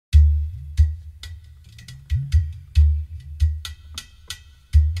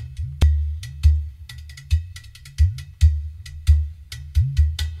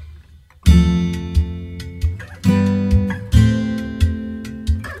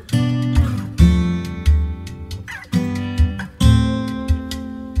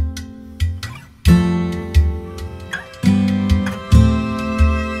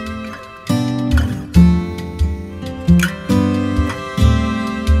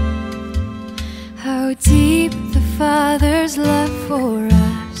How deep the Father's love for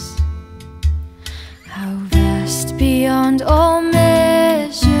us, how vast beyond all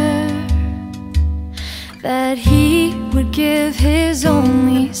measure, that He would give His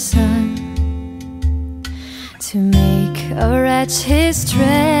only Son to make a wretch His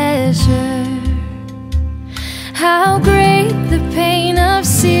treasure. How great the pain of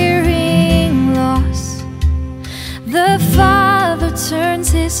searing loss, the Father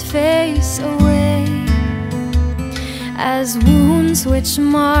turns His face away, as wounds which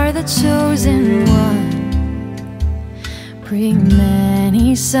mar the chosen one bring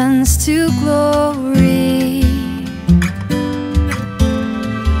many sons to glory.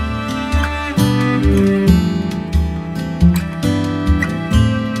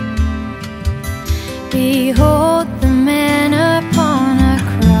 Behold the man upon a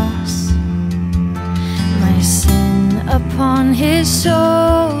cross, my sin upon His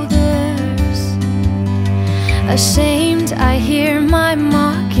shoulders. Ashamed I hear my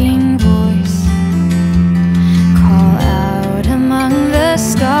mocking voice call out among the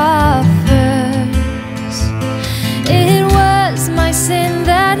scoffers. It was my sin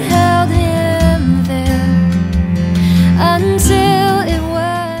that held Him there until it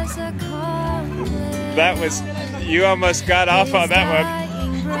was accomplished. That was, you almost got off on that one.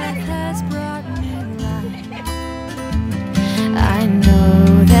 I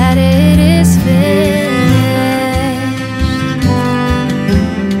know that it is finished.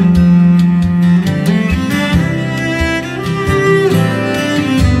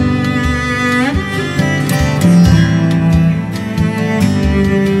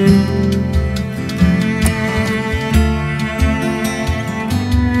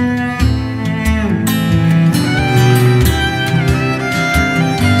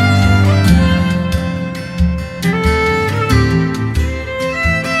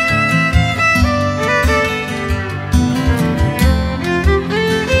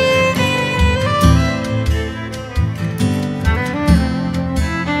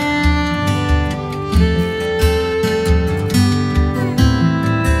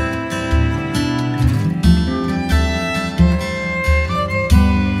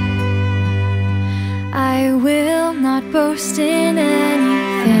 I will not boast in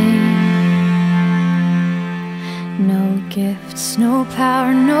anything, no gifts, no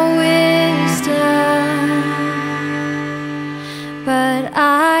power, no wisdom, but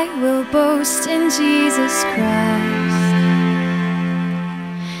I will boast in Jesus Christ,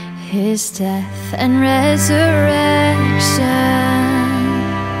 His death and resurrection.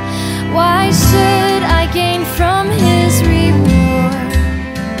 Why should I gain from His reward?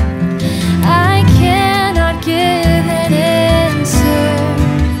 I cannot give an answer,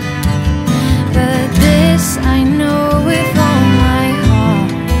 but this I know with all my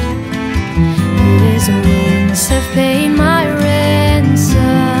heart: His wounds have paid my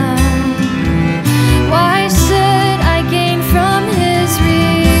ransom. Why should I gain from His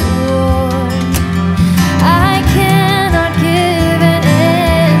reward? I cannot give an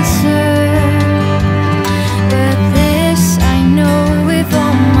answer, but this I know with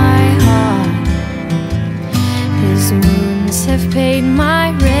all my heart: His wounds have paid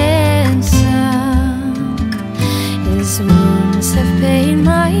my ransom. His wounds have paid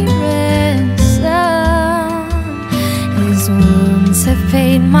my ransom. His wounds have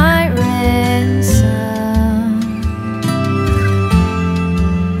paid my ransom.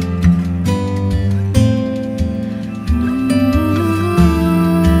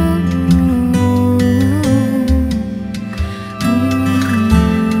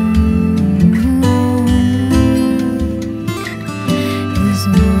 His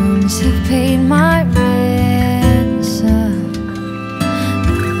wounds have paid my ransom.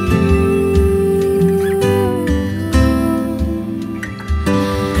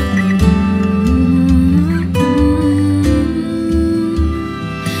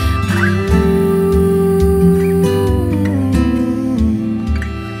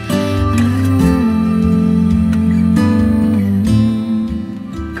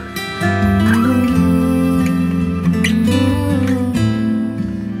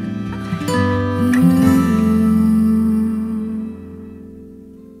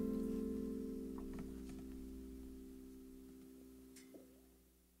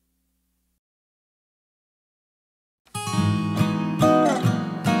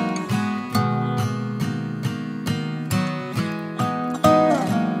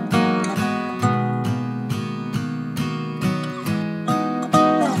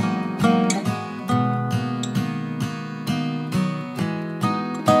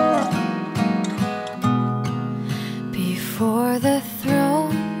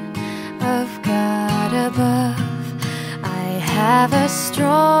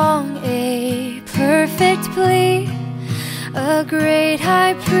 plea, a great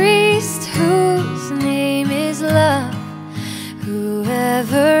high priest whose name is love,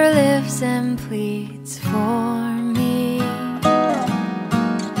 whoever lives and pleads for me.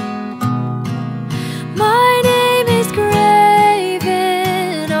 My name is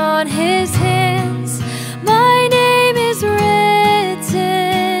graven on his hands, my name is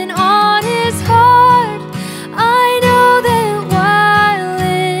written on his heart. I know that while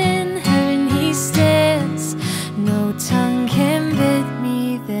in heaven he stands, no tongue can bid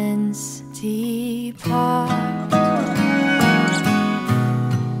me thence depart.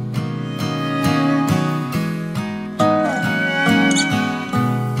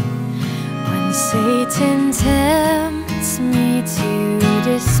 Satan tempts me to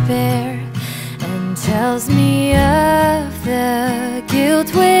despair and tells me of the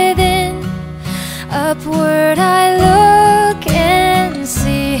guilt within. Upward I look and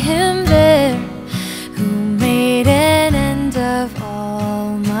see him there, who made an end of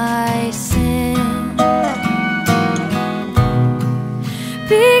all my sin.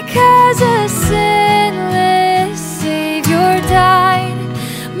 Because a sinless Savior died,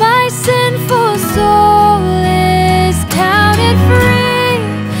 my sinful soul is counted free.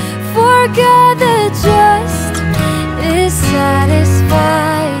 For God the just is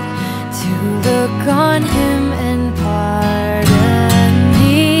satisfied to look on him and pardon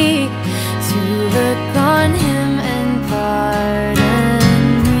me, to look on him and pardon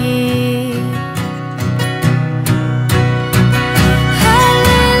me.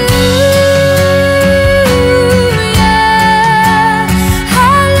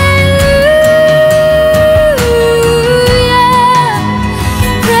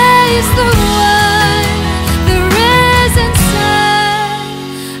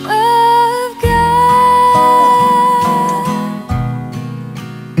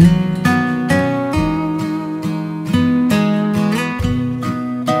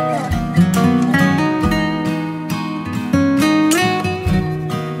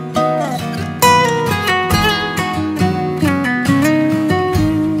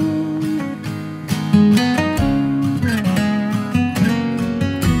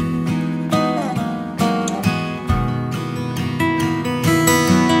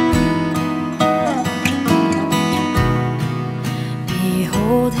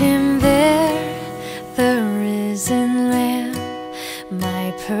 Behold him there, the risen Lamb,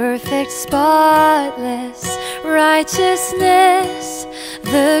 my perfect, spotless righteousness,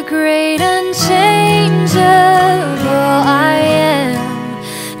 the great unchangeable I am,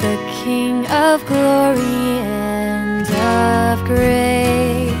 the King of glory and of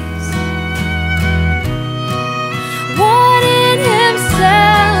grace. One in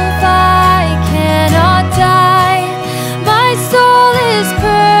himself I cannot die, my soul is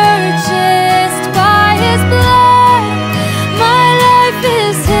purchased by his blood, my life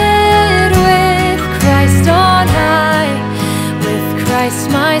is hid with Christ on high, with Christ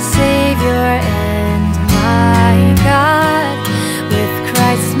my Savior and my God, with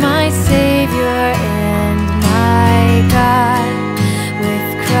Christ my Savior and my God, with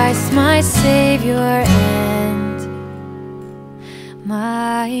Christ my Savior and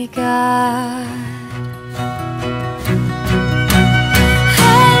my God.